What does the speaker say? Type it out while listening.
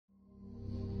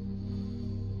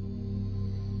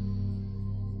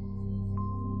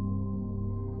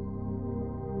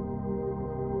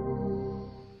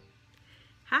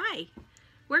Hi!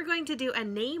 We're going to do a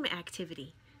name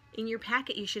activity. In your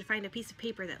packet you should find a piece of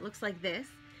paper that looks like this.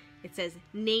 It says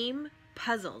Name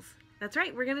Puzzles. That's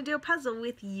right, we're going to do a puzzle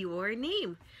with your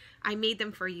name. I made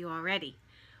them for you already.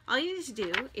 All you need to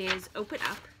do is open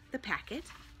up the packet,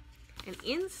 and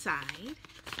inside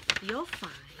you'll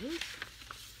find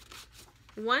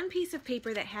one piece of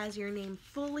paper that has your name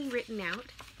fully written out.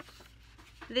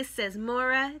 This says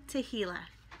Morah Tehila.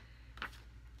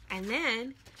 And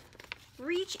then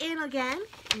reach in again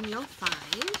and you'll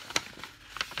find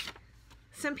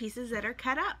some pieces that are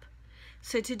cut up.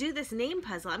 So to do this name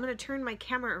puzzle, I'm going to turn my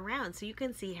camera around so you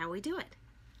can see how we do it.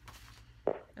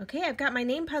 Okay, I've got my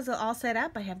name puzzle all set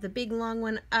up. I have the big long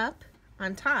one up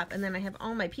on top, and then I have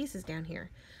all my pieces down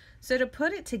here. So to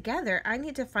put it together, I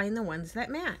need to find the ones that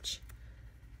match.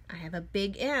 I have a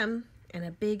big M and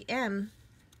a big M,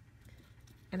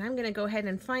 and I'm going to go ahead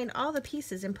and find all the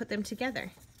pieces and put them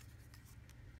together.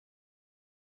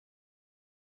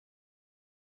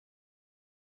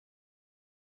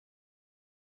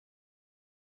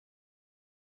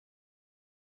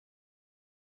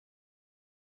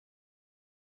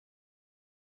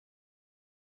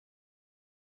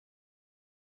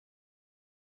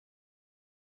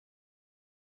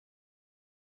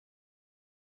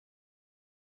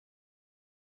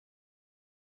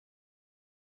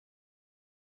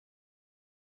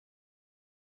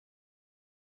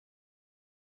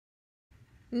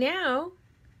 Now,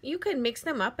 you can mix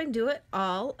them up and do it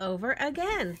all over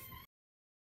again.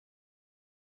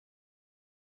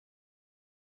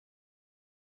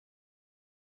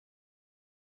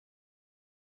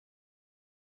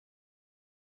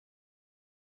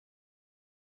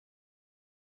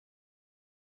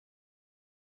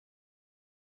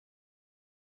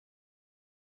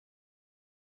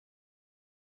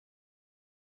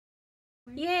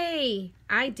 Yay!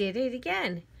 I did it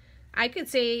again. I could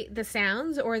say the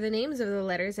sounds or the names of the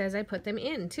letters as I put them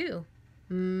in, too.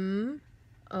 Morah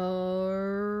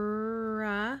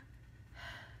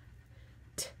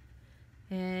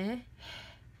Tehila.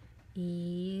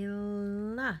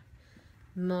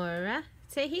 Morah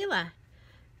Tehila.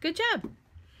 Good job.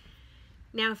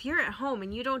 Now, if you're at home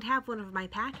and you don't have one of my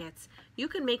packets, you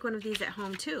can make one of these at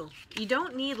home, too. You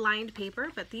don't need lined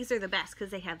paper, but these are the best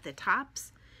because they have the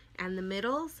tops and the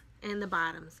middles and the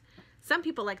bottoms. Some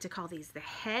people like to call these the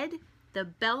head, the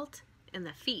belt, and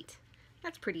the feet.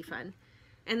 That's pretty fun.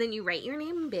 And then you write your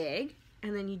name big,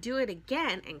 and then you do it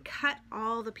again and cut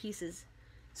all the pieces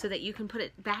so that you can put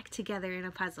it back together in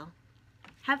a puzzle.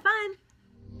 Have fun!